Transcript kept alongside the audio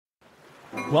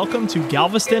Welcome to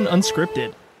Galveston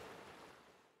Unscripted.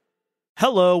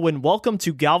 Hello and welcome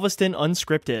to Galveston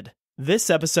Unscripted. This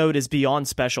episode is beyond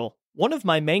special. One of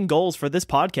my main goals for this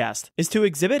podcast is to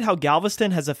exhibit how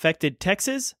Galveston has affected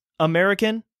Texas,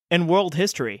 American, and world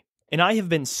history. And I have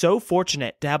been so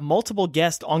fortunate to have multiple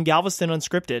guests on Galveston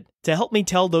Unscripted to help me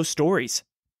tell those stories.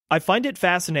 I find it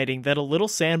fascinating that a little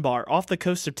sandbar off the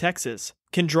coast of Texas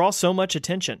can draw so much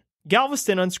attention.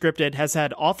 Galveston Unscripted has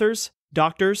had authors,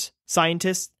 doctors,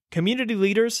 scientists, community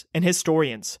leaders, and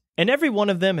historians, and every one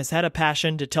of them has had a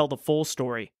passion to tell the full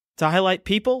story, to highlight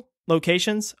people,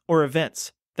 locations, or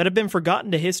events that have been forgotten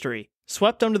to history,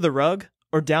 swept under the rug,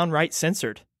 or downright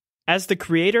censored. As the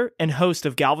creator and host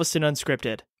of Galveston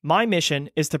Unscripted, my mission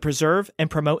is to preserve and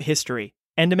promote history,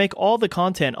 and to make all the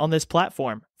content on this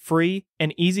platform free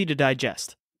and easy to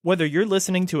digest. Whether you're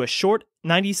listening to a short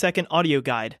 90-second audio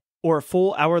guide or a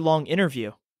full hour-long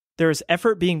interview, there is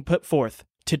effort being put forth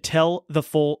to tell the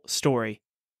full story.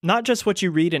 Not just what you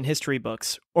read in history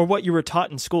books or what you were taught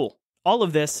in school. All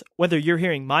of this, whether you're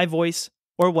hearing my voice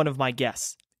or one of my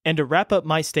guests. And to wrap up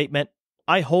my statement,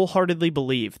 I wholeheartedly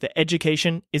believe that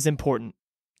education is important.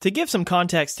 To give some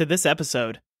context to this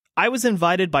episode, I was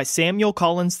invited by Samuel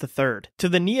Collins III to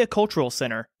the NIA Cultural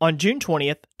Center on June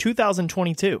 20th,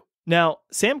 2022. Now,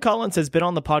 Sam Collins has been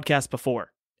on the podcast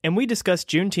before, and we discussed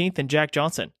Juneteenth and Jack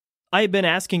Johnson. I have been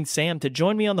asking Sam to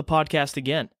join me on the podcast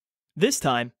again. This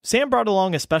time, Sam brought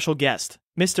along a special guest,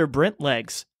 Mr. Brent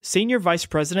Leggs, Senior Vice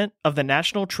President of the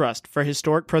National Trust for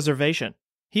Historic Preservation.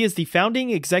 He is the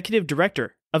founding executive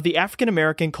director of the African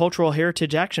American Cultural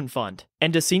Heritage Action Fund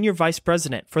and a senior vice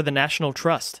president for the National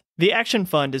Trust. The Action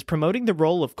Fund is promoting the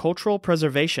role of cultural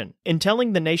preservation in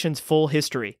telling the nation's full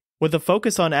history, with a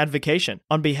focus on advocacy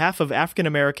on behalf of African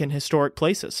American historic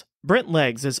places. Brent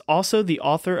Leggs is also the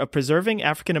author of Preserving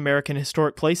African American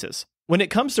Historic Places. When it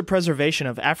comes to preservation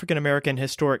of African American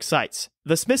historic sites,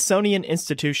 the Smithsonian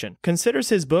Institution considers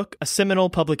his book a seminal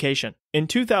publication. In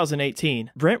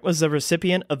 2018, Brent was the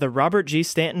recipient of the Robert G.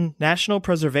 Stanton National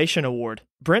Preservation Award.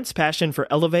 Brent's passion for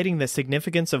elevating the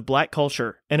significance of Black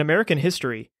culture and American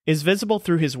history is visible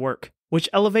through his work, which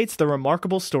elevates the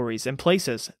remarkable stories and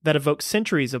places that evoke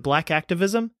centuries of Black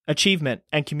activism, achievement,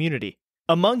 and community.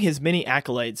 Among his many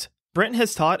accolades, Brent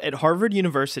has taught at Harvard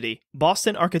University,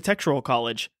 Boston Architectural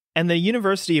College, and the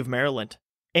University of Maryland,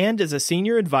 and is a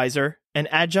senior advisor and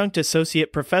adjunct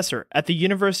associate professor at the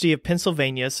University of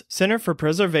Pennsylvania's Center for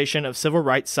Preservation of Civil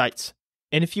Rights Sites.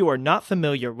 And if you are not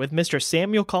familiar with Mr.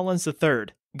 Samuel Collins III,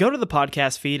 go to the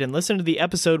podcast feed and listen to the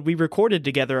episode we recorded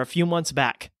together a few months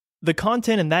back. The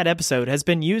content in that episode has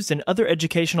been used in other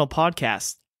educational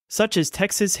podcasts, such as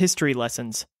Texas History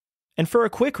Lessons. And for a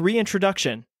quick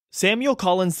reintroduction, Samuel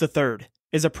Collins III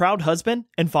is a proud husband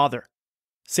and father.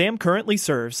 Sam currently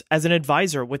serves as an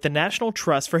advisor with the National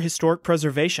Trust for Historic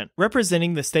Preservation,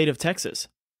 representing the state of Texas.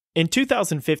 In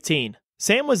 2015,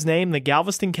 Sam was named the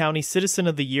Galveston County Citizen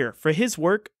of the Year for his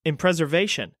work in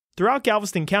preservation throughout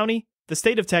Galveston County, the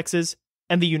state of Texas,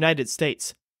 and the United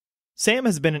States. Sam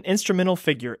has been an instrumental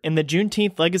figure in the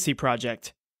Juneteenth Legacy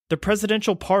Project, the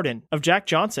presidential pardon of Jack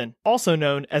Johnson, also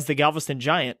known as the Galveston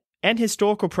Giant, and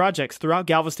historical projects throughout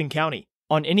Galveston County.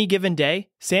 On any given day,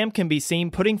 Sam can be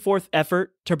seen putting forth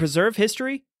effort to preserve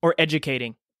history or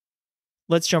educating.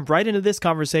 Let's jump right into this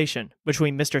conversation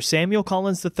between Mr. Samuel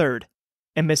Collins III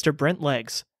and Mr. Brent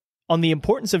Leggs on the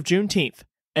importance of Juneteenth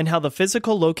and how the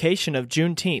physical location of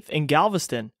Juneteenth in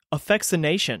Galveston affects the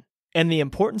nation, and the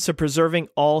importance of preserving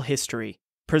all history,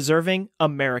 preserving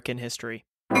American history.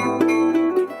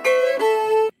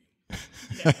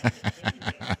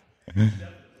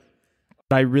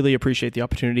 I really appreciate the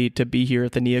opportunity to be here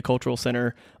at the NIA Cultural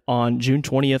Center on June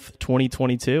 20th,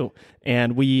 2022.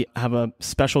 And we have a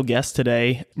special guest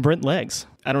today, Brent Leggs.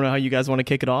 I don't know how you guys want to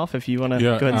kick it off, if you want to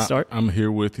go ahead and start. I'm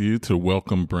here with you to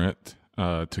welcome Brent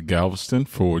to Galveston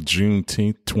for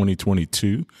Juneteenth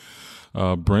 2022.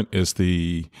 Brent is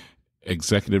the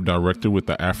Executive Director with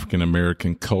the African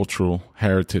American Cultural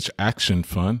Heritage Action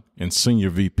Fund and Senior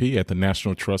VP at the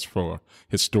National Trust for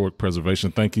Historic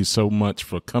Preservation. Thank you so much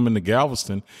for coming to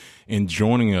Galveston and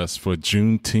joining us for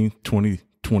Juneteenth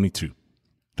 2022.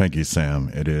 Thank you, Sam.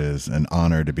 It is an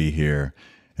honor to be here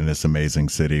in this amazing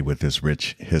city with this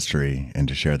rich history and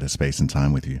to share this space and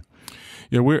time with you.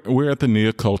 Yeah, we're at the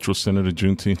NIA Cultural Center, the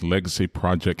Juneteenth Legacy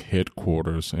Project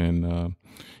headquarters, and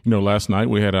last night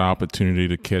we had an opportunity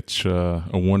to catch a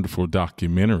wonderful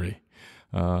documentary.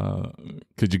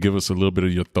 Could you give us a little bit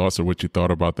of your thoughts or what you thought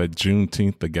about that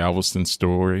Juneteenth, the Galveston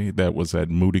story that was at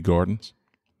Moody Gardens?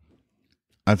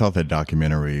 I thought that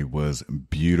documentary was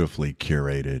beautifully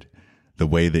curated. The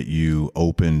way that you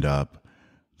opened up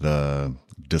the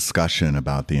discussion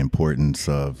about the importance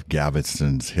of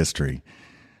Galveston's history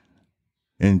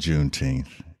in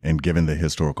Juneteenth, and given the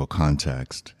historical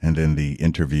context, and then the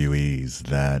interviewees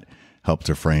that helped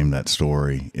to frame that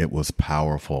story, it was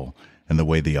powerful, and the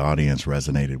way the audience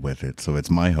resonated with it. So it's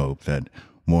my hope that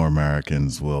more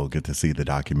Americans will get to see the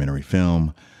documentary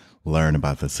film, learn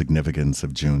about the significance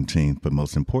of Juneteenth, but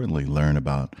most importantly, learn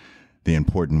about the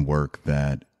important work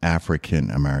that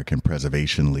African American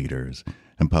preservation leaders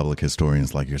and public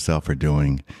historians like yourself are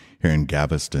doing here in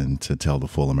Galveston to tell the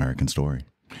full American story.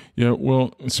 Yeah,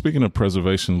 well, speaking of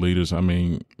preservation leaders, I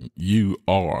mean, you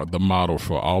are the model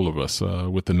for all of us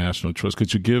with the National Trust.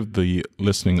 Could you give the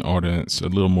listening audience a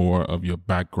little more of your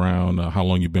background, how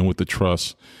long you've been with the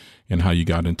Trust, and how you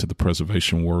got into the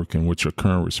preservation work and what your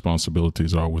current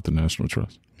responsibilities are with the National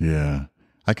Trust? Yeah,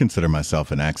 I consider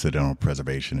myself an accidental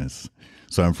preservationist.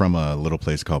 So I'm from a little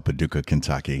place called Paducah,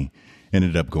 Kentucky.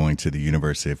 Ended up going to the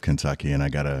University of Kentucky, and I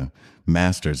got a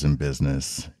master's in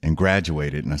business and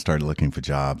graduated, and I started looking for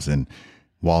jobs, and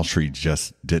Wall Street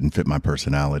just didn't fit my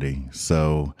personality.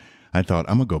 So I thought,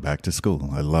 I'm going to go back to school.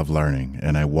 I love learning.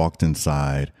 And I walked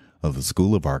inside of the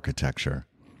School of Architecture,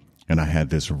 and I had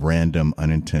this random,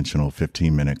 unintentional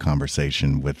 15-minute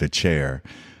conversation with the chair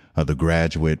of the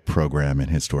graduate program in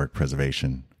historic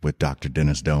preservation with Dr.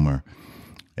 Dennis Domer.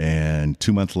 And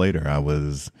 2 months later, I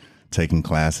was taking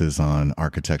classes on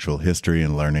architectural history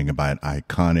and learning about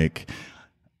iconic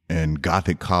and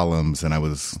Gothic columns, and I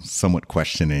was somewhat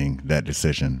questioning that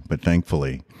decision. But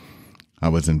thankfully, I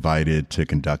was invited to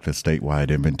conduct a statewide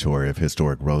inventory of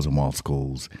historic Rosenwald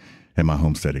schools in my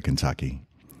home state of Kentucky.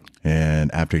 And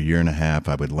after a year and a half,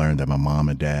 I would learn that my mom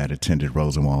and dad attended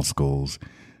Rosenwald schools.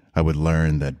 I would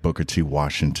learn that Booker T.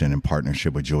 Washington, in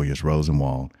partnership with Julius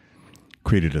Rosenwald,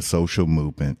 created a social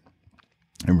movement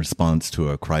in response to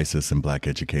a crisis in Black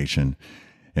education.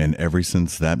 And ever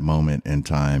since that moment in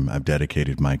time, I've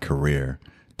dedicated my career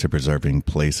to preserving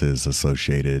places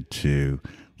associated to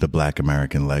the Black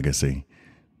American legacy.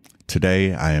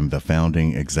 Today, I am the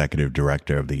founding executive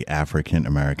director of the African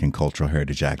American Cultural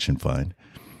Heritage Action Fund.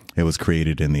 It was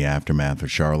created in the aftermath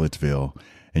of Charlottesville,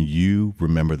 and you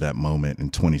remember that moment in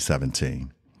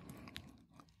 2017.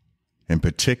 In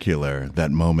particular, that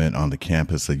moment on the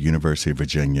campus of University of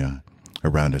Virginia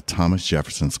around a Thomas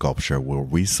Jefferson sculpture where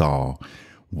we saw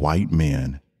white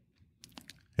men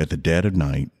at the dead of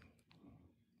night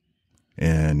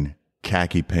in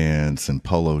khaki pants and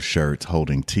polo shirts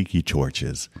holding tiki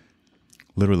torches,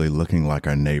 literally looking like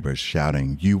our neighbors,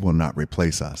 shouting, "You will not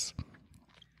replace us."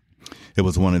 It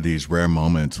was one of these rare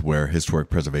moments where historic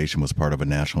preservation was part of a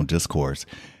national discourse,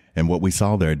 and what we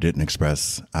saw there didn't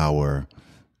express our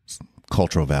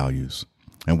cultural values.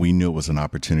 And we knew it was an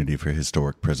opportunity for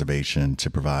historic preservation to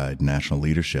provide national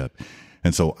leadership.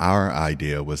 And so our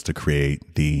idea was to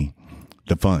create the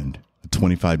fund, a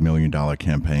 $25 million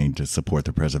campaign to support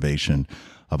the preservation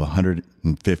of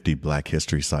 150 Black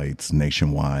history sites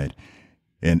nationwide.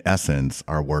 In essence,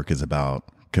 our work is about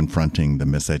confronting the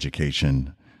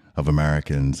miseducation of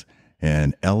Americans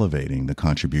and elevating the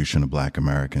contribution of Black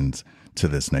Americans to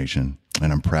this nation.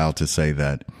 And I'm proud to say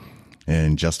that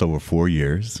in just over 4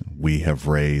 years, we have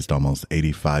raised almost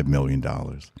 $85 million.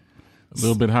 A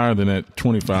little bit higher than that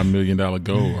 $25 million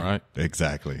goal, right?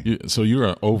 Exactly. So you're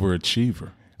an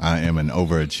overachiever. I am an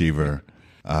overachiever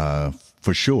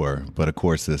for sure. But of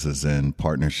course, this is in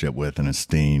partnership with an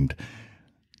esteemed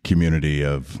community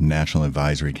of National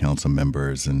Advisory Council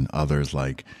members and others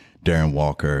like Darren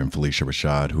Walker and Felicia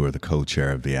Rashad, who are the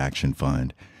co-chair of the Action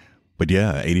Fund. But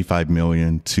yeah, 85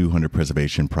 million, 200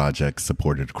 preservation projects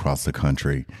supported across the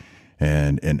country.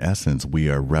 And in essence, we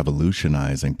are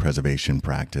revolutionizing preservation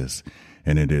practice.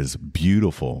 And it is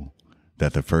beautiful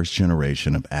that the first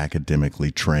generation of academically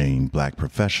trained Black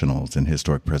professionals in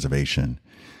historic preservation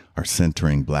are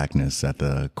centering Blackness at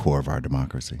the core of our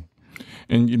democracy.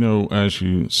 And, you know, as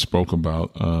you spoke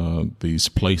about these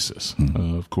places,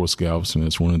 of course, Galveston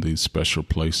is one of these special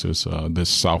places. This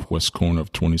southwest corner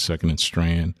of 22nd and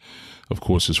Strand, of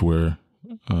course, is where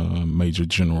Major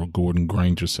General Gordon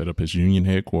Granger set up his Union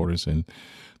headquarters, and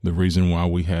the reason why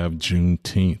we have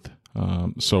Juneteenth.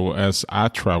 So as I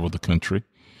travel the country,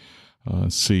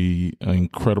 see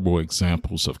incredible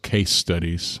examples of case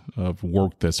studies of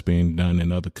work that's being done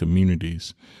in other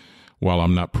communities. While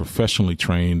I'm not professionally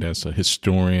trained as a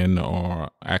historian or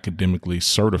academically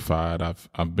certified,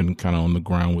 I've been kind of on the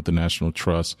ground with the National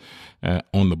Trust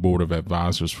on the board of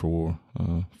advisors for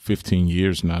 15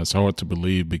 years now. It's hard to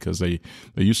believe because they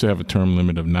used to have a term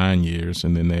limit of 9 years,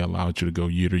 and then they allowed you to go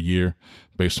year to year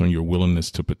based on your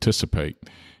willingness to participate.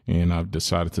 And I've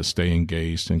decided to stay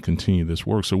engaged and continue this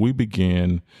work. So we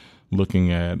began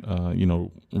looking at,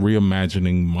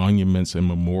 reimagining monuments and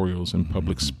memorials in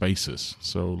public spaces.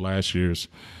 So last year's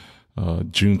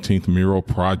Juneteenth mural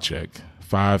project,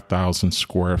 5,000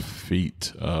 square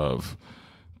feet of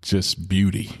just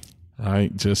beauty,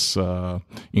 right? Just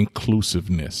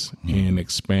inclusiveness and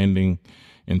expanding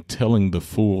and telling the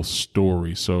full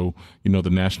story. So, the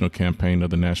national campaign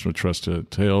of the National Trust to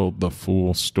tell the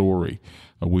full story.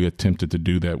 We attempted to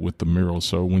do that with the mural.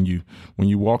 So when you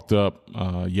walked up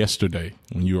yesterday,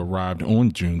 when you arrived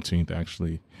on Juneteenth,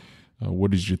 actually,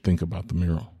 what did you think about the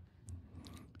mural?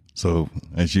 So,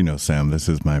 as you know, Sam, this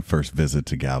is my first visit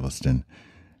to Galveston,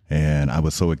 and I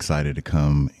was so excited to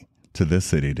come to this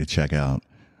city to check out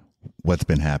what's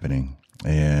been happening.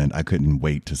 And I couldn't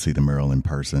wait to see the mural in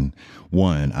person.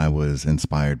 One, I was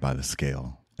inspired by the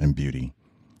scale and beauty.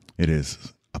 It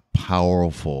is a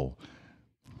powerful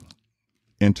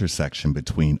intersection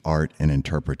between art and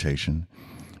interpretation,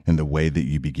 and the way that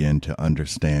you begin to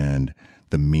understand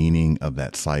the meaning of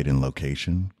that site and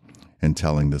location and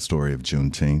telling the story of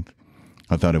Juneteenth.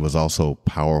 I thought it was also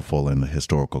powerful in the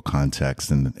historical context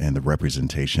and the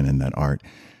representation in that art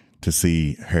to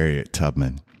see Harriet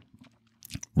Tubman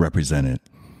represented,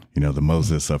 the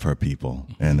Moses of her people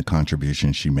and the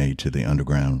contribution she made to the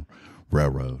Underground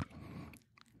Railroad.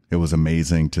 It was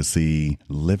amazing to see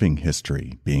living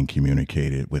history being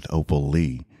communicated with Opal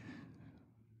Lee,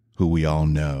 who we all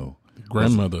know.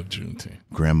 Grandmother of Juneteenth.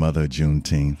 Grandmother of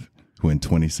Juneteenth, who in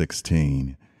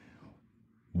 2016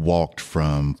 walked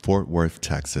from Fort Worth,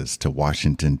 Texas to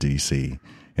Washington, D.C.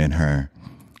 in her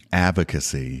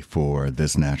advocacy for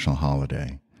this national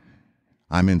holiday.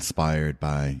 I'm inspired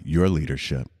by your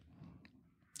leadership.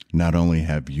 Not only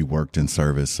have you worked in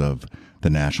service of the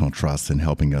National Trust in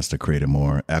helping us to create a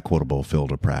more equitable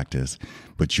field of practice,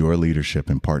 but your leadership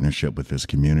and partnership with this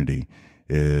community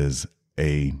is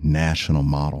a national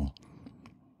model.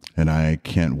 And I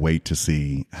can't wait to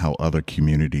see how other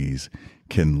communities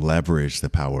can leverage the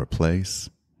power of place,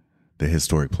 the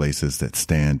historic places that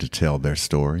stand to tell their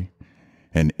story,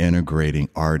 and integrating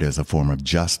art as a form of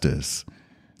justice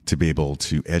to be able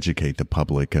to educate the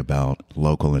public about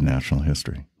local and national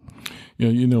history.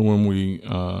 When we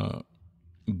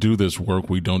do this work,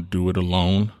 we don't do it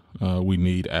alone. We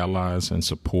need allies and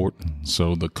support.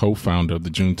 So the co-founder of the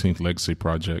Juneteenth Legacy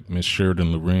Project, Ms.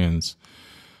 Sheridan Lorenz,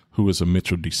 who is a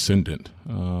Mitchell descendant,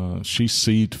 she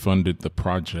seed funded the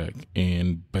project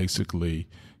and basically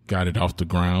got it off the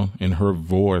ground. And her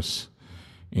voice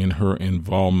and her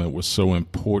involvement was so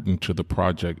important to the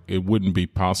project. It wouldn't be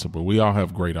possible. We all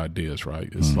have great ideas, right?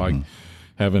 It's like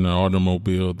having an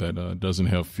automobile that doesn't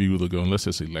have fuel to go, unless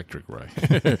it's electric, right?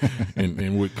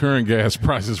 and with current gas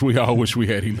prices, we all wish we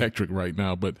had electric right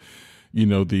now. But,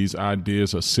 these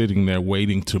ideas are sitting there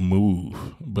waiting to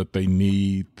move, but they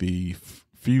need the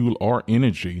fuel or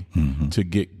energy to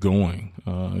get going.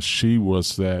 She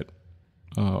was that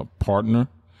partner,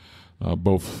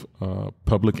 both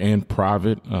public and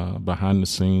private, behind the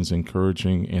scenes,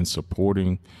 encouraging and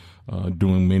supporting,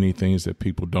 doing many things that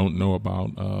people don't know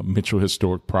about. Mitchell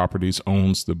Historic Properties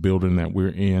owns the building that we're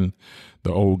in,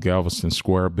 the old Galveston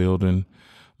Square building.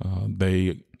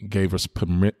 They gave us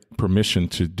permission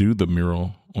to do the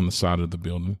mural on the side of the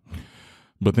building.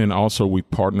 But then also we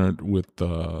partnered with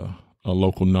a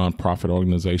local nonprofit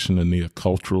organization, the Nia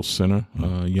Cultural Center,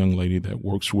 a young lady that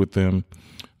works with them.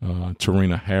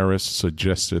 Tarina Harris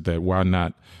suggested that why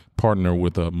not partner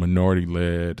with a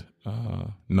minority-led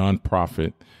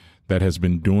nonprofit that has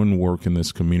been doing work in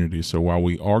this community. So while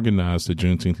we organize the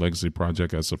Juneteenth Legacy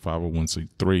Project as a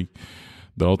 501c3,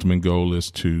 the ultimate goal is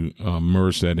to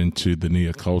merge that into the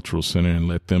Nia Cultural Center and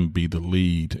let them be the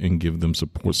lead and give them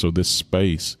support. So this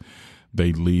space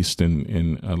they leased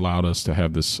and allowed us to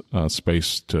have this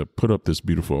space to put up this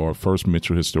beautiful art. First,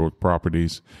 Mitchell Historic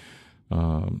Properties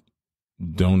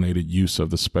donated use of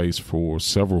the space for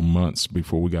several months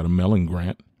before we got a Mellon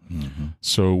grant.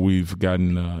 So we've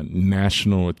gotten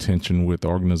national attention with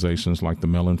organizations like the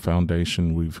Mellon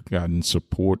Foundation. We've gotten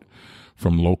support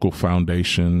from local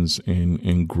foundations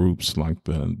and groups like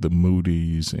the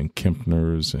Moody's and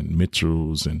Kempner's and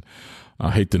Mitchell's. And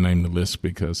I hate to name the list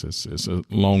because it's a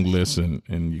long list and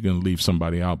you're going to leave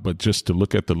somebody out. But just to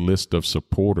look at the list of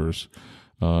supporters,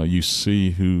 you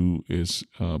see who is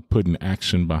putting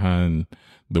action behind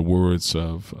the words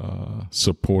of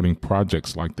supporting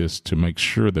projects like this to make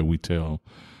sure that we tell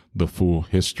the full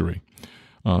history.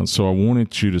 So I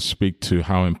wanted you to speak to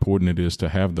how important it is to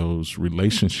have those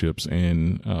relationships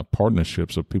and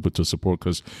partnerships of people to support,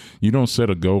 because you don't set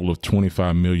a goal of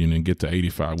 25 million and get to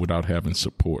 85 without having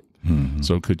support. Mm-hmm.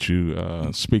 So could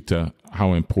you speak to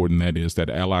how important that is, that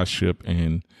allyship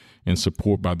and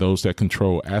support by those that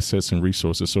control assets and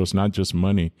resources? So it's not just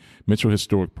money. Mitchell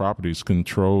Historic Properties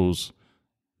controls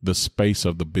the space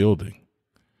of the building.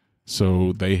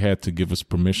 So they had to give us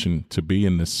permission to be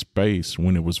in this space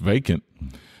when it was vacant.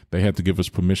 They had to give us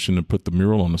permission to put the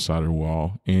mural on the side of the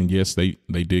wall. And yes, they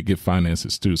did get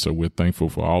finances too. So we're thankful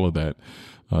for all of that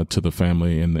to the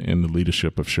family and the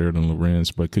leadership of Sheridan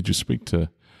Lorenz. But could you speak to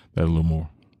that a little more?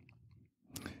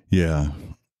 Yeah.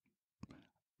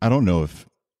 I don't know if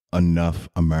enough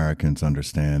Americans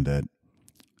understand that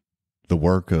the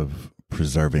work of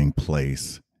preserving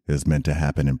place is meant to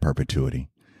happen in perpetuity.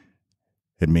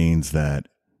 It means that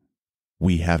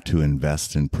we have to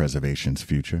invest in preservation's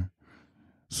future.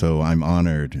 So I'm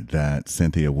honored that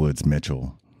Cynthia Woods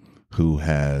Mitchell, who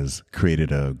has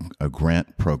created a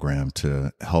grant program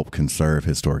to help conserve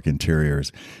historic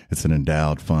interiors. It's an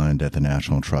endowed fund at the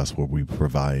National Trust where we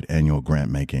provide annual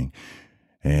grant making.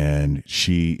 And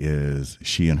she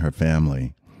and her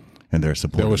family and their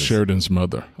support. That was Sheridan's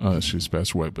mother. She's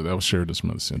passed away, but that was Sheridan's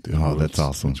mother, Cynthia. Oh, that's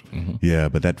awesome. Mm-hmm. Yeah,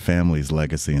 but that family's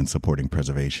legacy in supporting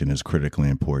preservation is critically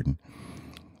important.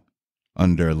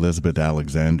 Under Elizabeth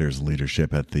Alexander's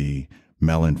leadership at the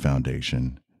Mellon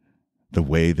Foundation, the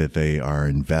way that they are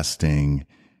investing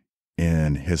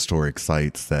in historic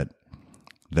sites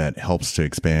that helps to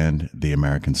expand the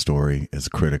American story is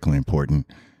critically important.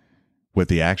 With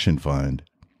the Action Fund,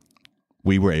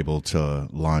 we were able to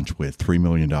launch with $3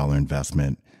 million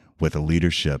investment with a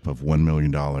leadership of $1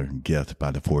 million gift by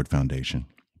the Ford Foundation.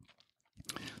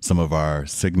 Some of our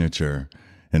signature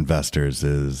investors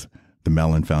is the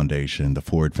Mellon Foundation, the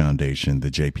Ford Foundation, the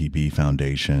JPB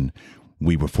Foundation.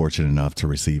 We were fortunate enough to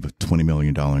receive a $20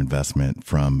 million investment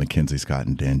from Mackenzie Scott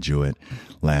and Dan Jewett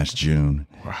last June.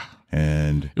 Wow.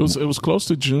 And it was close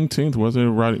to Juneteenth, wasn't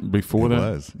it? Right before that? It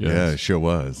was. Yes. Yeah, it sure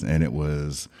was. And it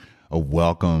was a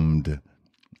welcomed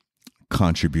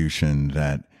contribution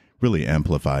that really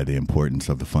amplified the importance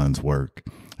of the fund's work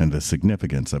and the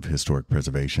significance of historic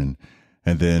preservation.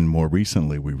 And then more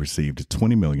recently, we received a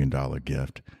 $20 million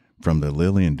gift from the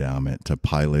Lilly Endowment to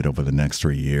pilot over the next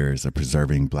 3 years a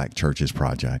Preserving Black Churches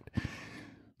project.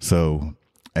 So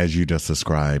as you just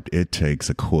described, it takes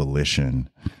a coalition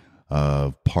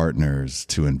of partners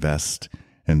to invest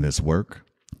in this work,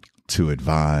 to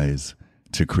advise,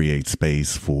 to create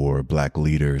space for Black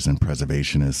leaders and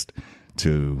preservationists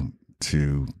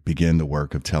to begin the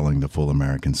work of telling the full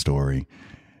American story.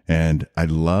 And I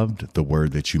loved the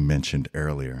word that you mentioned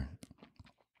earlier,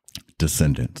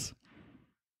 descendants.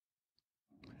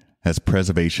 As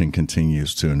preservation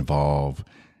continues to evolve,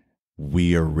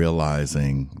 we are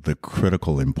realizing the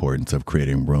critical importance of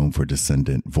creating room for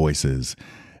descendant voices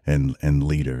and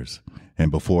leaders. And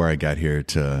before I got here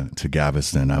to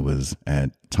Galveston, I was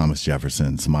at Thomas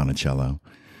Jefferson's Monticello,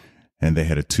 and they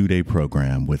had a 2-day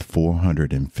program with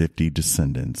 450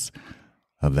 descendants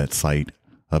of that site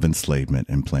of enslavement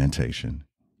and plantation.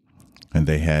 And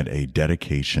they had a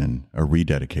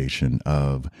rededication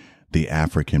of the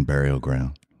African burial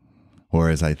ground. Or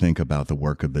as I think about the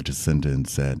work of the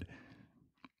descendants at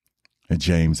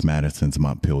James Madison's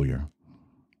Montpelier,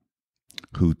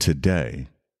 who today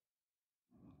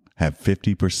have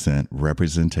 50%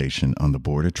 representation on the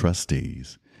Board of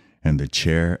Trustees, and the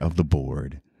chair of the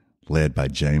board, led by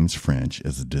James French,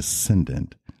 is a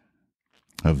descendant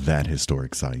of that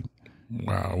historic site.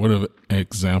 Wow, what an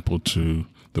example to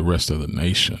the rest of the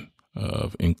nation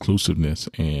of inclusiveness.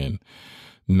 And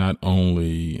not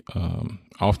only,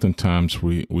 oftentimes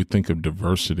we think of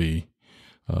diversity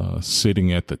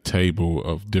sitting at the table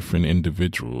of different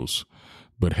individuals,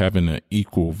 but having an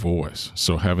equal voice.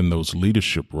 So having those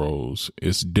leadership roles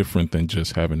is different than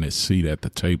just having a seat at the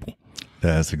table.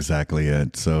 That's exactly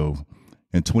it. So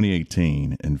in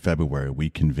 2018, in February, we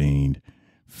convened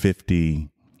 50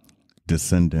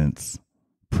 descendants,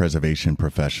 preservation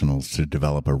professionals to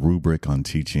develop a rubric on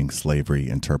teaching slavery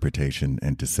interpretation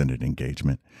and descendant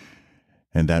engagement.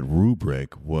 And that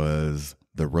rubric was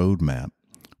the roadmap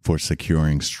for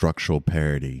securing structural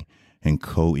parity and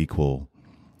co-equal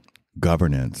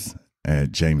governance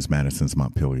at James Madison's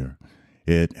Montpelier.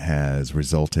 It has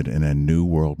resulted in a new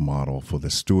world model for the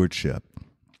stewardship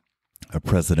of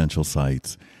presidential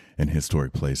sites and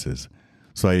historic places.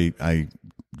 So I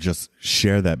just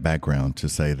share that background to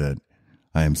say that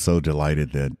I am so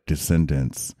delighted that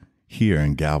descendants here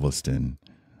in Galveston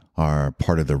are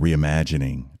part of the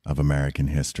reimagining of American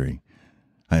history.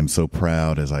 I am so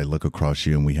proud as I look across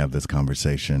you and we have this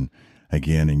conversation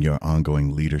again in your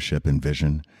ongoing leadership and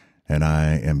vision. And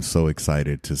I am so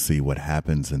excited to see what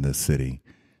happens in this city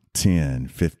 10,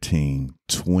 15,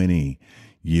 20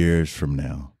 years from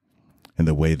now, and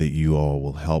the way that you all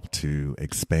will help to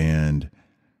expand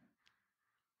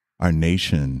our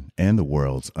nation and the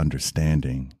world's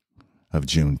understanding of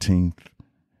Juneteenth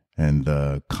and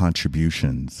the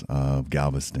contributions of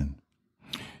Galveston.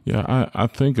 Yeah, I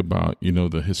think about,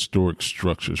 the historic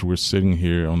structures. We're sitting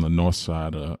here on the north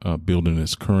side of a building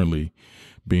that's currently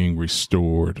being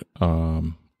restored.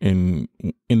 In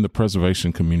the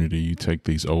preservation community, you take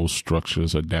these old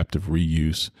structures, adaptive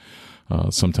reuse.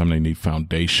 Sometimes they need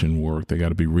foundation work. They got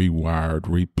to be rewired,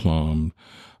 replumbed.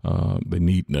 They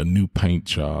need a new paint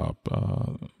job.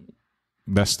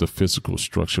 That's the physical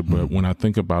structure. But when I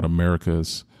think about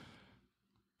America's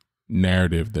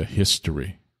narrative, the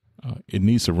history, it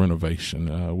needs a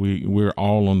renovation. We're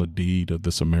all on the deed of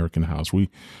this American house. We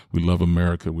love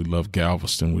America. We love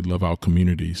Galveston. We love our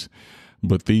communities.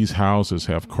 But these houses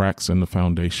have cracks in the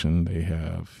foundation.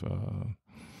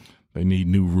 They need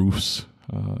new roofs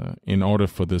in order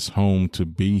for this home to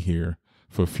be here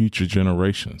for future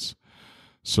generations.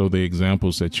 So the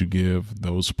examples that you give,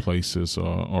 those places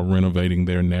are renovating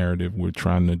their narrative. We're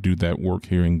trying to do that work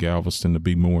here in Galveston to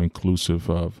be more inclusive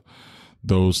of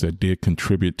those that did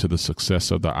contribute to the success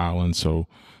of the island. So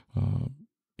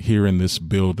here in this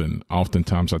building,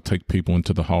 oftentimes I take people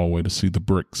into the hallway to see the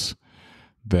bricks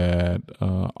that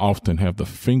often have the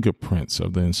fingerprints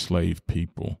of the enslaved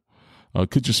people.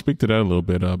 Could you speak to that a little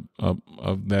bit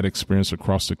of that experience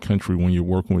across the country when you're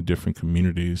working with different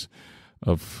communities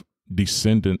of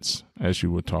descendants, as you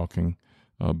were talking,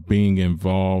 being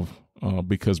involved,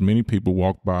 because many people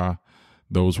walk by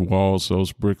those walls,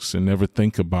 those bricks, and never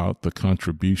think about the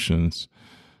contributions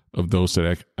of those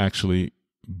that actually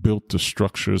built the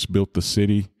structures, built the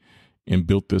city, and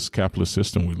built this capitalist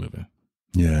system we live in.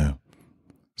 Yeah.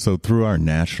 So through our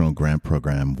national grant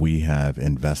program, we have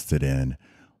invested in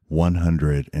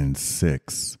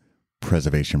 106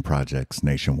 preservation projects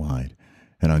nationwide.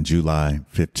 And on July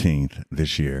 15th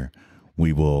this year,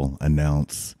 we will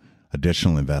announce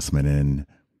additional investment in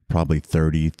probably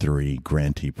 33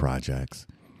 grantee projects.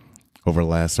 Over the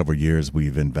last several years,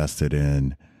 we've invested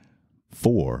in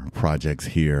 4 projects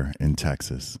here in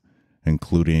Texas,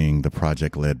 including the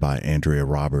project led by Andrea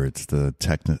Roberts, the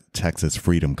Texas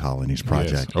Freedom Colonies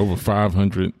Project. Yes, over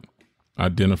 500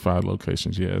 identified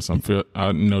locations. Yes,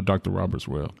 I know Dr. Roberts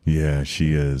well. Yeah,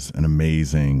 she is an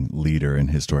amazing leader in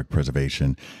historic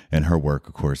preservation, and her work,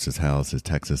 of course, is housed at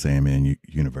Texas A&M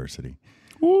University.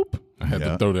 Whoop! I had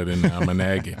to throw that in there. I'm an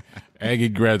Aggie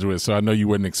graduate, so I know you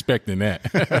wasn't expecting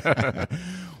that.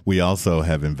 We also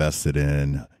have invested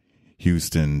in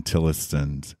Houston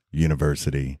Tilliston's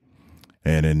University,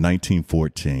 and in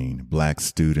 1914, Black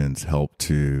students helped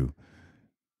to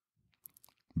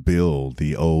build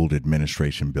the old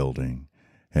administration building,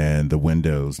 and the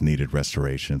windows needed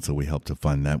restoration, so we helped to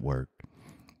fund that work.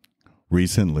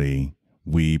 Recently,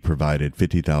 we provided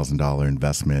 $50,000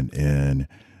 investment in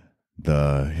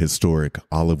the historic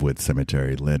Olivewood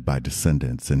Cemetery led by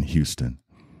descendants in Houston.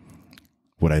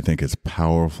 What I think is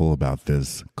powerful about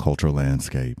this cultural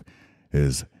landscape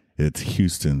is it's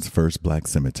Houston's first Black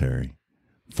cemetery.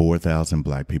 4,000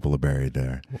 Black people are buried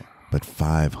there, but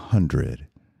 500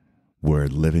 were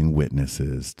living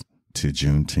witnesses to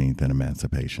Juneteenth and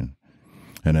emancipation.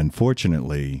 And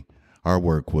unfortunately, our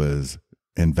work was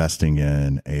investing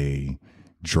in a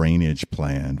drainage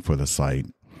plan for the site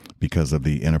because of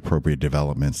the inappropriate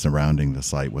development surrounding the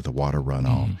site with the water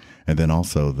runoff, and then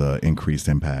also the increased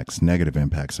impacts, negative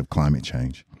impacts of climate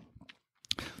change.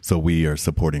 So we are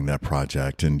supporting that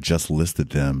project and just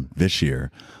listed them this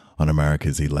year on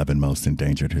America's 11 most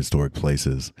endangered historic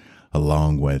places,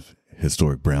 along with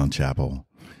historic Brown Chapel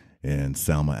in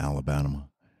Selma, Alabama.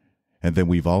 And then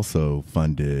we've also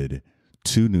funded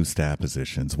 2 new staff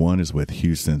positions. One is with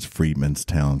Houston's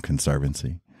Freedmanstown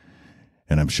Conservancy.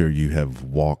 And I'm sure you have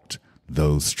walked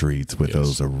those streets with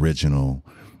those original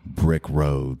brick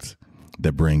roads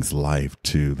that brings life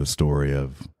to the story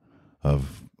of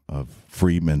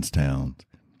Freedmanstown.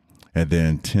 And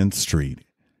then 10th Street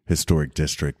Historic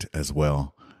District as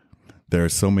well. There are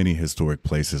so many historic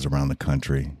places around the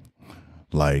country,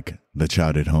 like the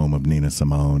childhood home of Nina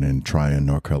Simone in Tryon,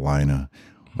 North Carolina,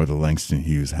 or the Langston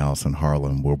Hughes House in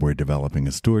Harlem, where we're developing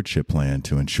a stewardship plan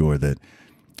to ensure that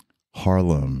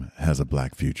Harlem has a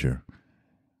Black future.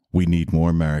 We need more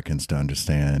Americans to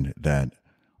understand that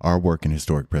our work in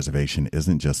historic preservation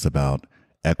isn't just about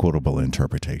equitable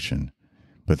interpretation,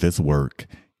 but this work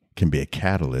can be a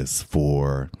catalyst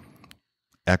for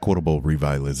equitable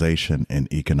revitalization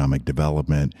and economic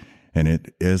development. And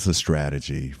it is a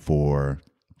strategy for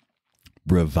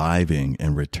reviving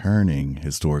and returning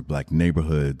historic Black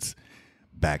neighborhoods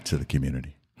back to the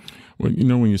community. Well,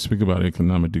 when you speak about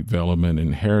economic development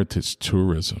and heritage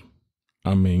tourism,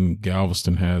 I mean,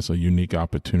 Galveston has a unique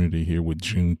opportunity here with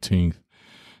Juneteenth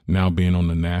now being on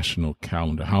the national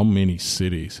calendar. How many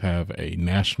cities have a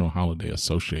national holiday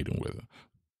associated with it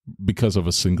because of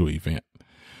a single event?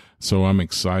 So I'm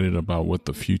excited about what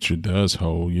the future does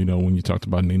hold. When you talked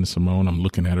about Nina Simone, I'm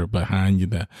looking at her behind you.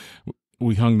 That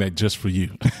we hung that just for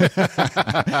you.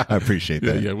 I appreciate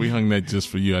that. Yeah, we hung that just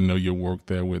for you. I know your work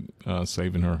there with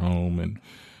saving her home, and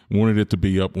wanted it to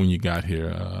be up when you got here.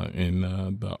 And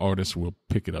the artist will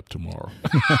pick it up tomorrow.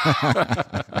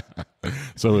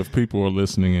 So if people are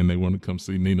listening and they want to come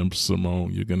see Nina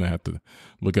Simone, you're going to have to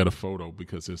look at a photo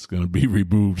because it's going to be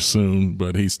removed soon,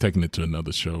 but he's taking it to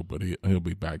another show, but he'll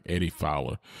be back. Eddie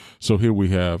Fowler. So here we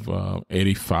have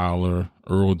Eddie Fowler,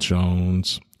 Earl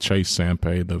Jones, Chase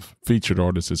Sampe. The featured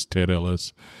artist is Ted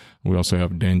Ellis. We also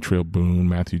have Dantrell Boone,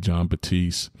 Matthew John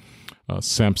Batiste,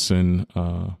 Samson,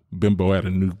 Bimbo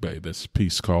Adenugbe. This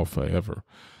piece called Forever.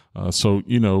 So,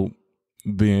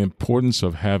 the importance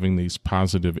of having these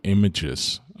positive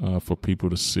images for people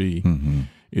to see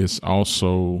is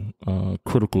also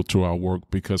critical to our work,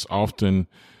 because often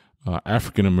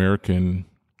African-American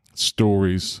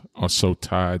stories are so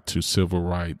tied to civil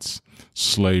rights,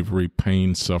 slavery,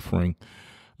 pain, suffering.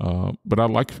 But I'd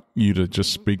like you to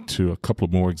just speak to a couple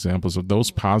more examples of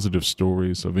those positive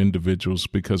stories of individuals,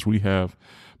 because we have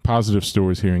positive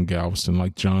stories here in Galveston,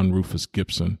 like John Rufus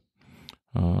Gibson,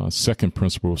 second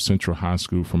principal of Central High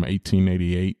School from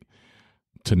 1888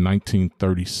 to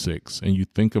 1936. And you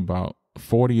think about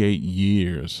 48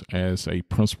 years as a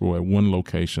principal at one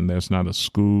location. There's not a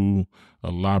school,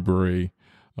 a library,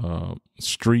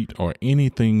 street, or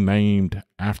anything named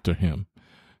after him.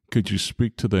 Could you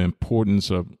speak to the importance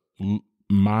of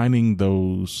mining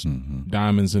those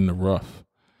diamonds in the rough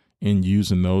and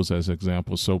using those as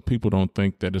examples, so people don't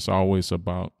think that it's always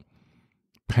about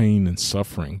pain and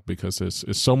suffering, because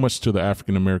it's so much to the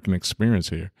African-American experience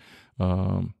here.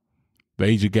 The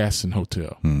A.J. Gaston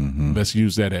Hotel. Let's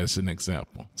use that as an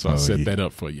example. So I set that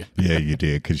up for you. Yeah, you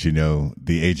did, because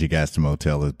the A.J. Gaston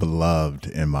Motel is beloved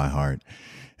in my heart.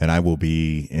 And I will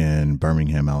be in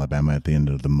Birmingham, Alabama at the end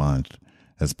of the month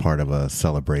as part of a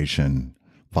celebration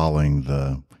following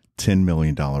the $10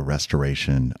 million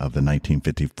restoration of the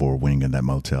 1954 wing in that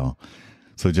motel.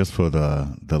 So just for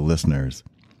the listeners,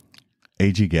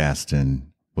 A.G.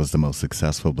 Gaston was the most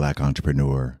successful Black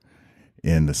entrepreneur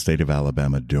in the state of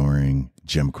Alabama during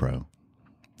Jim Crow.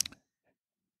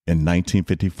 In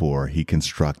 1954, he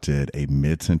constructed a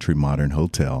mid-century modern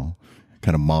hotel,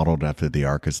 kind of modeled after the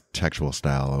architectural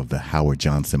style of the Howard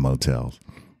Johnson motels.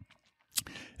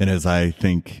 And as I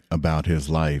think about his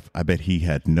life, I bet he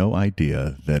had no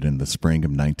idea that in the spring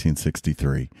of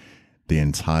 1963, the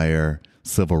entire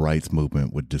civil rights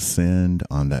movement would descend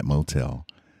on that motel.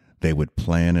 They would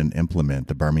plan and implement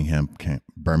the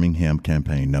Birmingham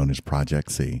campaign known as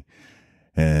Project C.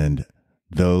 And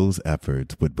those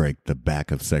efforts would break the back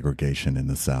of segregation in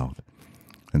the South.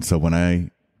 And so when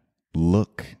I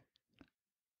look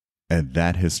at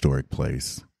that historic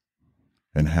place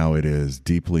and how it is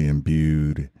deeply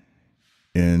imbued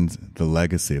in the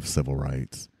legacy of civil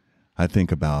rights, I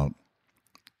think about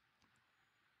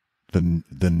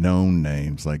the known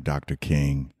names like Dr.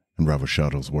 King and Reverend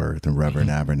Shuttlesworth and Reverend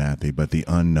Abernathy, but the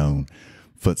unknown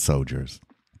foot soldiers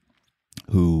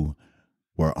who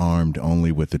were armed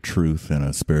only with the truth in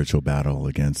a spiritual battle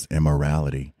against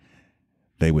immorality.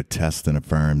 They would test and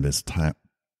affirm this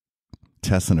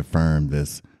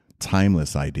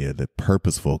timeless idea that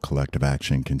purposeful collective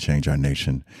action can change our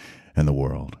nation and the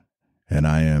world. And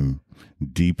I am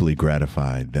deeply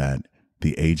gratified that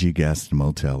the A.G. Gaston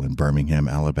Motel in Birmingham,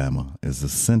 Alabama is the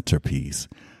centerpiece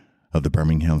of the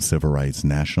Birmingham Civil Rights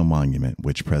National Monument,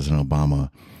 which President Obama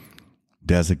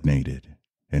designated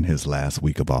in his last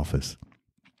week of office.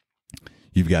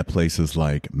 You've got places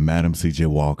like Madam C.J.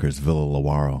 Walker's Villa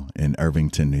Lawaro in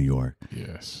Irvington, New York.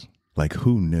 Yes. Like,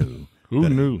 who knew? Who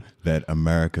knew that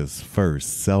America's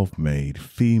first self-made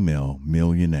female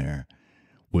millionaire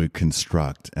would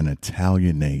construct an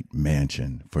Italianate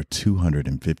mansion for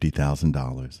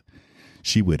 $250,000.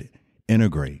 She would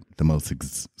integrate the most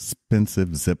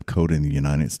expensive zip code in the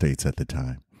United States at the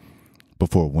time,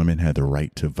 before women had the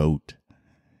right to vote.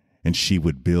 And she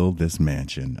would build this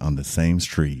mansion on the same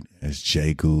street as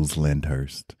Jay Gould's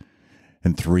Lyndhurst,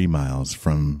 and 3 miles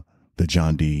from the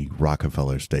John D.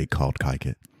 Rockefeller estate called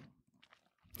Kikett.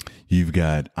 You've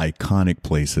got iconic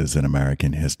places in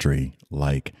American history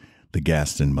like the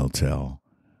Gaston Motel,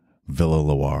 Villa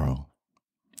Laurel,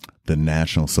 the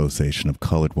National Association of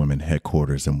Colored Women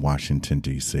headquarters in Washington,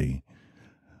 D.C.,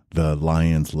 the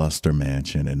Lyons Luster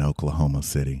Mansion in Oklahoma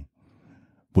City,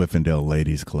 Whiffendale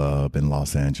Ladies Club in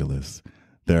Los Angeles.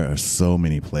 There are so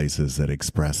many places that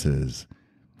expresses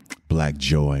Black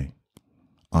joy,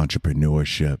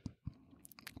 entrepreneurship,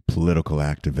 political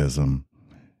activism,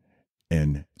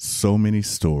 and so many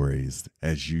stories,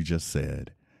 as you just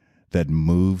said, that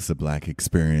moves the Black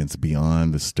experience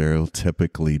beyond the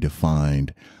stereotypically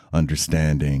defined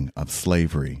understanding of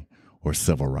slavery or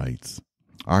civil rights.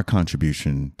 Our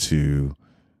contribution to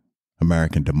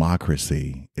American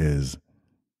democracy is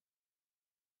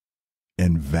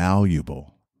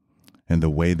invaluable. And the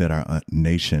way that our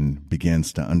nation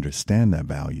begins to understand that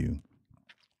value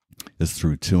is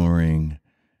through touring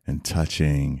and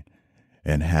touching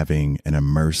and having an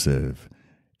immersive,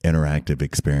 interactive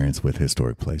experience with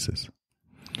historic places.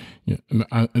 Yeah, and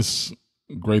it's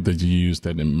great that you use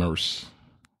that immerse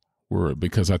word,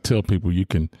 because I tell people you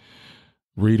can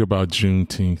read about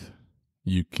Juneteenth,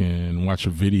 you can watch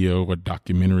a video or a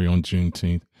documentary on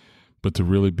Juneteenth, but to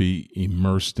really be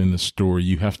immersed in the story,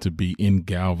 you have to be in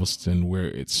Galveston where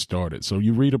it started. So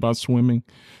you read about swimming,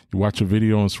 you watch a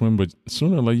video on swim, but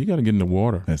sooner or later you got to get in the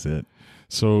water. That's it.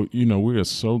 So, we are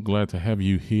so glad to have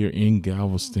you here in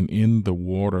Galveston, in the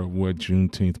water where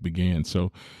Juneteenth began.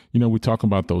 So, we talk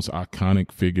about those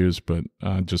iconic figures, but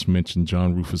I just mentioned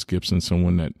John Rufus Gibson,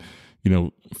 someone that,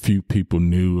 few people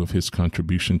knew of his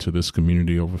contribution to this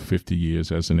community over 50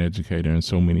 years as an educator and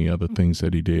so many other things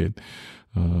that he did.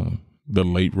 The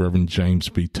late Reverend James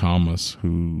B. Thomas,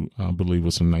 who I believe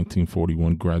was a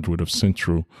 1941 graduate of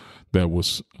Central, that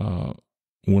was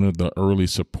one of the early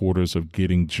supporters of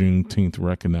getting Juneteenth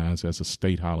recognized as a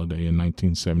state holiday in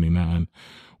 1979,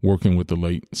 working with the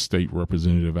late State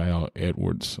Representative Al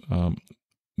Edwards.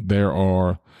 There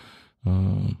are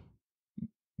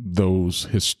those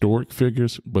historic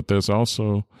figures, but there's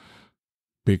also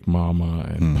Big Mama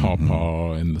and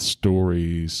Pawpaw and the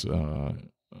stories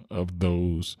of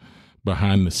those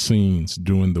behind the scenes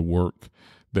doing the work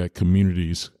that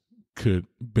communities could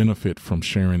benefit from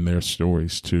sharing their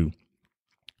stories too.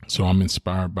 So I'm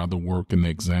inspired by the work and the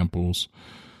examples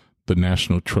the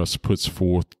National Trust puts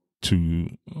forth to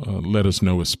let us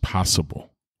know it's possible,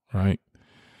 right?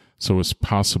 So it's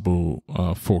possible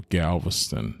for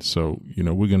Galveston. So,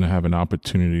 we're going to have an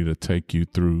opportunity to take you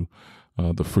through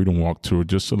the Freedom Walk tour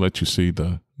just to let you see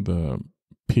the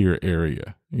pier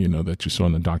area, that you saw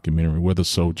in the documentary where the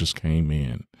soldiers came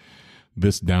in.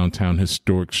 This downtown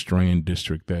historic Strand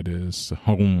district that is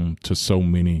home to so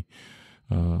many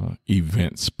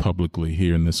events publicly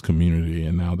here in this community.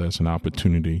 And now there's an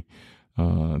opportunity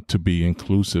to be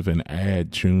inclusive and add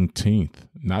Juneteenth,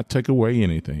 not take away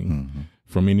anything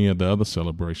from any of the other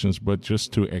celebrations, but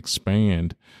just to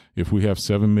expand. If we have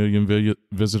 7 million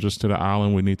visitors to the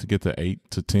island, we need to get to 8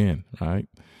 to 10, right?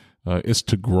 It's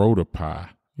to grow the pie,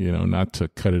 not to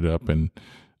cut it up and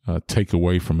take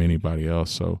away from anybody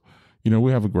else. So,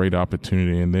 we have a great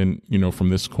opportunity. And then, from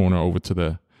this corner over to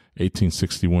the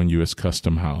 1861 U.S.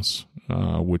 Custom House,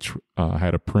 which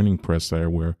had a printing press there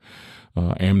where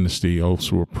amnesty oaths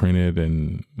were printed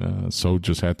and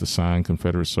soldiers had to sign,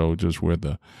 Confederate soldiers, where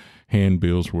the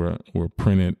handbills were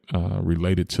printed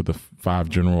related to the 5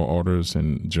 general orders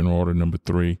and General Order number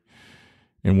 3.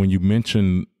 And when you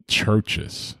mention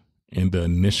churches and the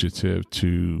initiative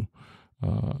to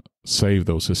save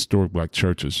those historic Black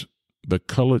churches, the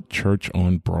colored church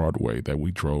on Broadway that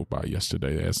we drove by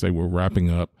yesterday, as they were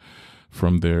wrapping up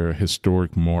from their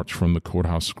historic march from the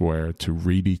courthouse square to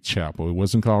Reedy Chapel. It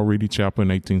wasn't called Reedy Chapel in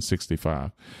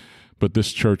 1865, but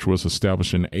this church was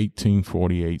established in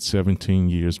 1848, 17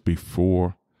 years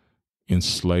before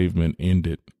enslavement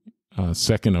ended.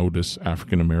 Second oldest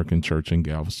African-American church in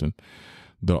Galveston.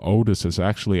 The oldest is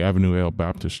actually Avenue L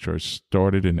Baptist Church,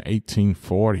 started in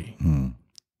 1840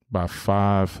 by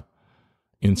 5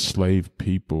 enslaved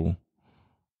people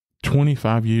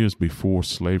 25 years before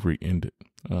slavery ended.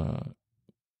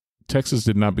 Texas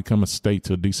did not become a state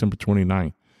till December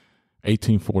 29,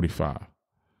 1845.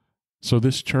 So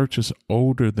this church is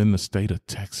older than the state of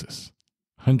Texas,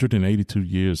 182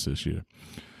 years this year.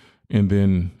 And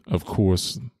then, of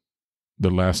course,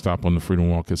 the last stop on the Freedom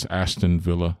Walk is Ashton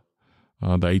Villa, the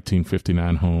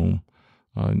 1859 home.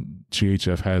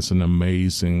 GHF has an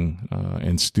amazing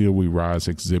and Still We Rise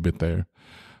exhibit there.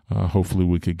 Hopefully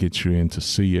we could get you in to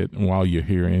see it while you're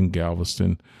here in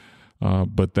Galveston.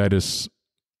 But that is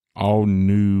all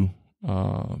new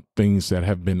things that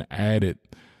have been added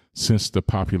since the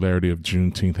popularity of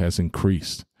Juneteenth has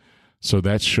increased. So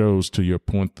that shows, to your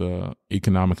point, the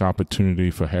economic opportunity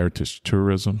for heritage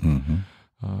tourism,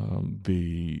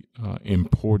 the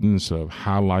importance of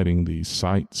highlighting these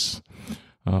sites.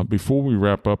 Before we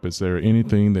wrap up, is there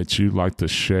anything that you'd like to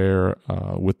share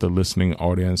with the listening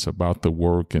audience about the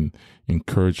work and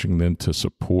encouraging them to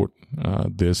support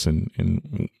this and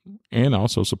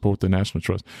also support the National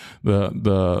Trust?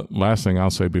 The last thing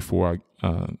I'll say before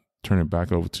I turn it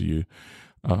back over to you,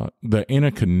 the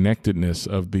interconnectedness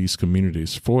of these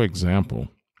communities. For example,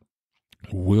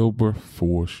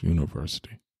 Wilberforce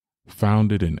University,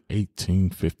 founded in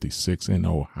 1856 in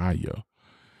Ohio.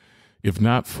 If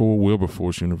not for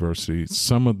Wilberforce University,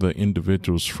 some of the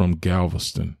individuals from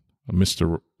Galveston,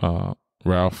 Mr.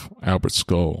 Ralph Albert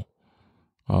Skull,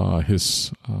 I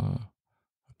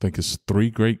think his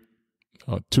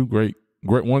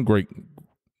one great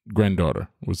granddaughter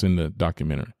was in the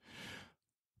documentary.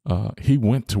 He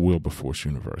went to Wilberforce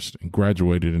University and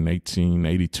graduated in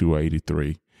 1882 or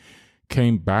 83,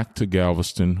 came back to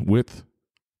Galveston with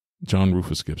John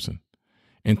Rufus Gibson.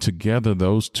 And together,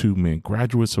 those two men,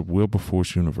 graduates of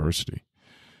Wilberforce University,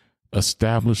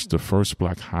 established the first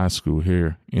black high school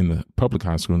here in the public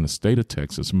high school in the state of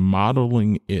Texas,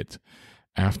 modeling it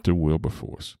after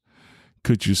Wilberforce.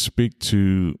 Could you speak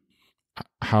to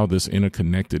how this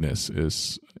interconnectedness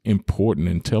is important,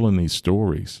 and telling these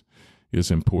stories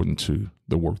is important to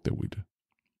the work that we do?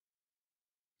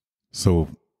 So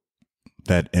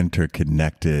that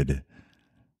interconnected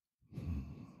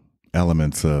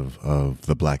elements of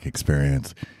the Black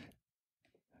experience,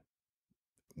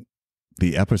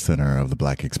 the epicenter of the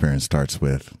Black experience starts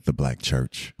with the Black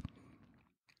church.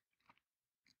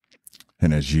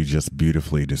 And as you just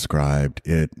beautifully described,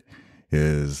 it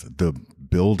is the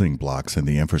building blocks and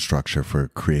the infrastructure for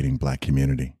creating Black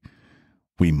community.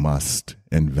 We must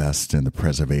invest in the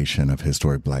preservation of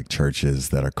historic Black churches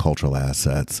that are cultural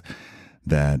assets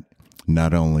that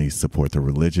not only support the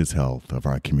religious health of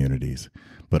our communities,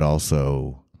 but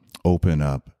also open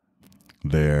up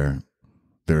their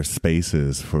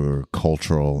spaces for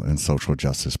cultural and social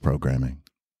justice programming.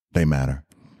 They matter.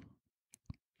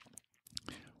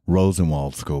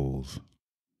 Rosenwald schools,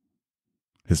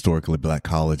 historically Black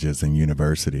colleges and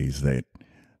universities that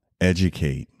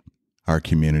educate our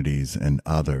communities and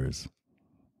others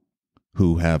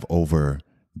who have over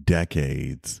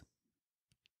decades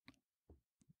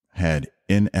had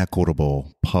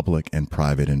inequitable public and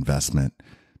private investment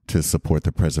to support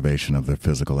the preservation of their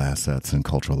physical assets and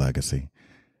cultural legacy.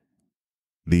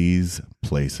 These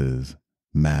places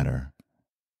matter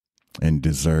and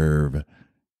deserve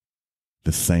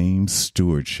the same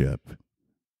stewardship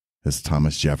as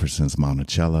Thomas Jefferson's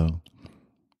Monticello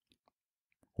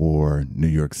or New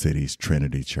York City's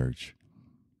Trinity Church.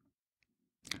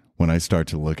 When I start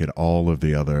to look at all of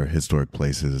the other historic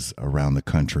places around the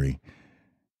country,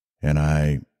 and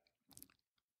I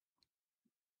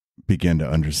begin to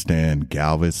understand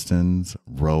Galveston's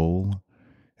role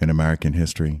in American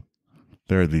history,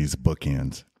 there are these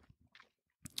bookends.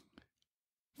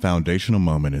 Foundational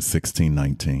moment is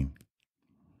 1619.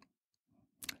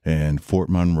 And Fort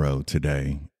Monroe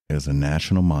today is a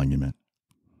national monument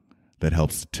that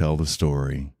helps to tell the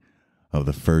story of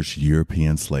the first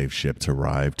European slave ship to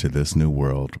arrive to this new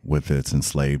world with its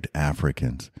enslaved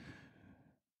Africans.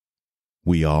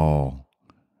 We all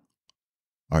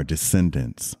are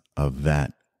descendants of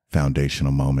that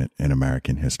foundational moment in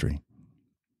American history.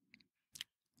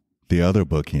 The other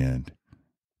bookend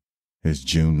is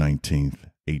June 19th,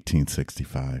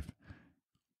 1865,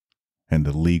 and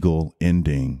the legal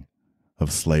ending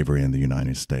of slavery in the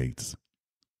United States.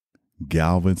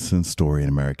 Galveston's story in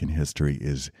American history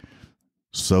is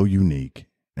so unique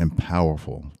and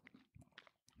powerful,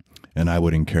 and I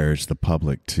would encourage the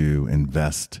public to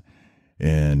invest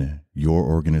in your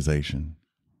organization,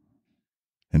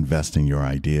 invest in your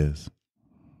ideas.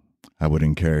 I would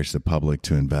encourage the public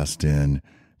to invest in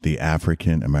the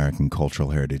African American Cultural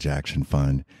Heritage Action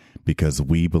Fund, because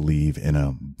we believe in an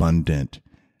abundant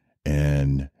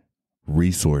and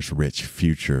resource-rich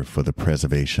future for the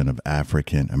preservation of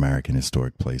African American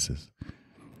historic places.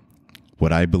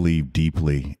 What I believe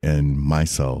deeply in my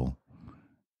soul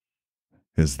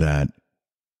is that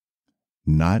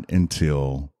not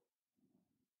until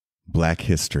Black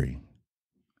history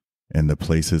and the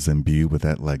places imbued with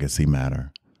that legacy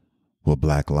matter will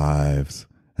Black lives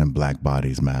and Black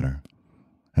bodies matter,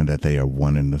 and that they are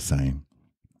one and the same.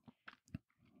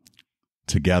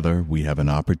 Together, we have an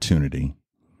opportunity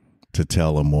to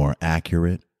tell a more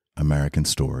accurate American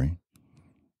story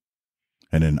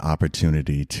and an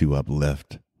opportunity to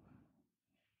uplift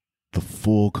the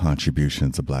full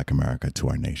contributions of Black America to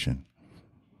our nation.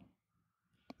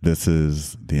 This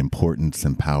is the importance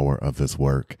and power of this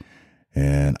work.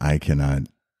 And I cannot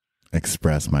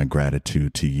express my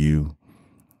gratitude to you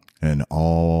and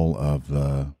all of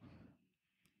the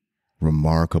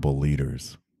remarkable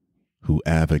leaders who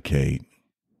advocate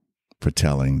for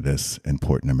telling this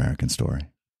important American story.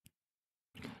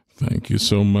 Thank you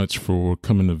so much for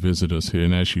coming to visit us here.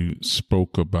 And as you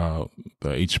spoke about the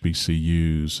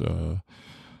HBCUs,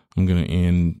 I'm going to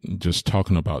end just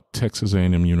talking about Texas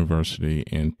A&M University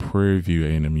and Prairie View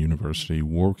A&M University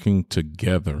working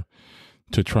together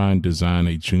to try and design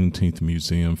a Juneteenth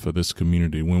museum for this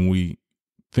community. When we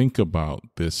think about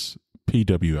this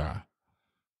PWI,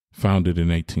 founded in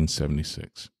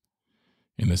 1876,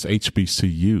 and this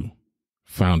HBCU,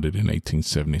 founded in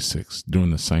 1876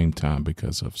 during the same time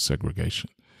because of segregation,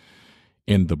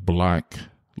 and the black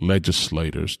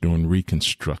legislators during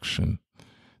Reconstruction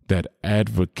that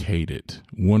advocated,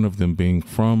 one of them being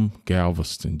from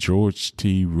Galveston, George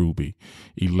T. Ruby,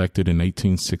 elected in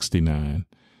 1869,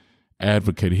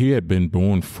 advocated. He had been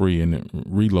born free and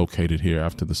relocated here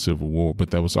after the Civil War,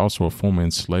 but there was also a former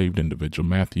enslaved individual,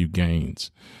 Matthew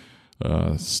Gaines,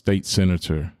 state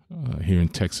senator here in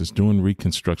Texas during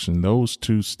Reconstruction. Those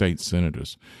two state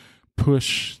senators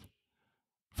pushed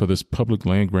for this public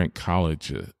land grant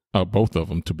college, both of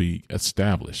them, to be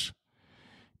established.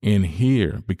 And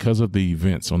here, because of the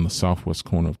events on the southwest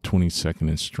corner of 22nd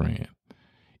and Strand,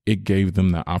 it gave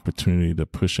them the opportunity to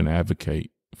push and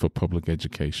advocate for public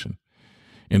education.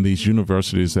 And these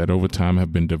universities that over time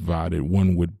have been divided,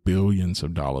 one with billions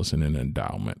of dollars in an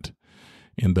endowment,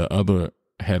 and the other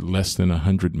had less than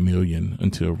 $100 million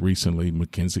until recently.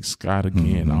 Mackenzie Scott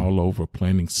again, all over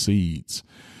planting seeds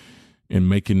and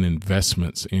making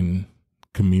investments in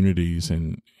communities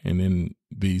and in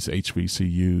these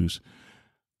HBCUs.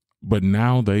 But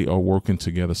now they are working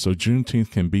together. So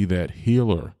Juneteenth can be that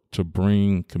healer to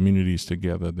bring communities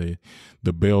together.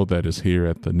 The bill that is here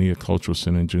at the Nia Cultural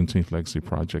Center and Juneteenth Legacy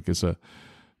Project is a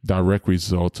direct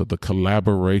result of the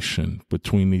collaboration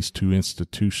between these two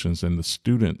institutions and the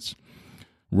students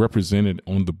represented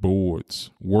on the boards,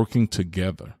 working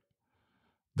together.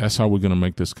 That's how we're going to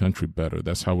make this country better.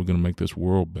 That's how we're going to make this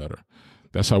world better.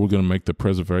 That's how we're going to make the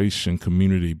preservation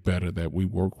community better that we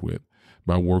work with,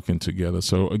 by working together.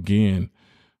 So again,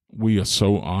 we are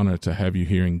so honored to have you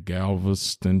here in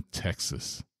Galveston,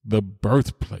 Texas, the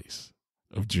birthplace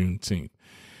of Juneteenth.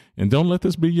 And don't let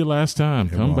this be your last time.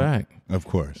 Come back. Of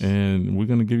course. And we're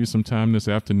going to give you some time this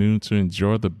afternoon to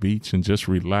enjoy the beach and just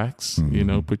relax. You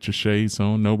know, put your shades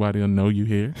on. Nobody will know you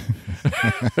here.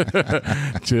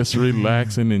 Just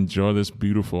relax and enjoy this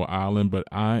beautiful island. But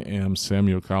I am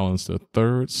Samuel Collins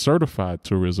III, Certified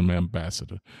Tourism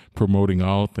Ambassador, promoting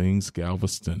all things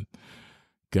Galveston.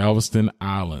 Galveston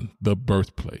Island, the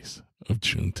birthplace of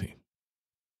Juneteenth.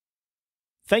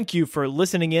 Thank you for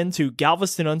listening in to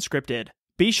Galveston Unscripted.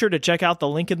 Be sure to check out the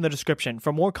link in the description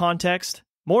for more context,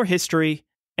 more history,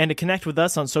 and to connect with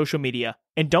us on social media.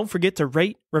 And don't forget to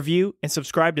rate, review, and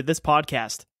subscribe to this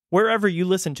podcast, wherever you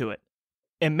listen to it.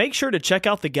 And make sure to check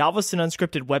out the Galveston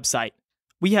Unscripted website.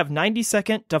 We have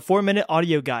 90-second to 4-minute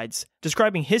audio guides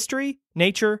describing history,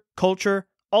 nature, culture,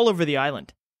 all over the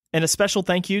island. And a special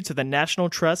thank you to the National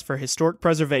Trust for Historic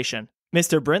Preservation,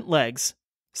 Mr. Brent Leggs,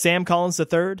 Sam Collins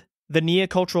III, the Nia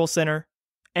Cultural Center,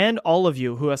 and all of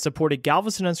you who have supported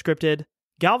Galveston Unscripted,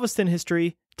 Galveston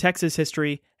history, Texas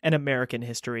history, and American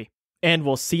history. And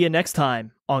we'll see you next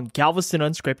time on Galveston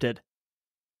Unscripted.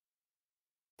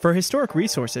 For historic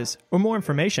resources or more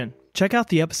information, check out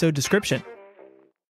the episode description.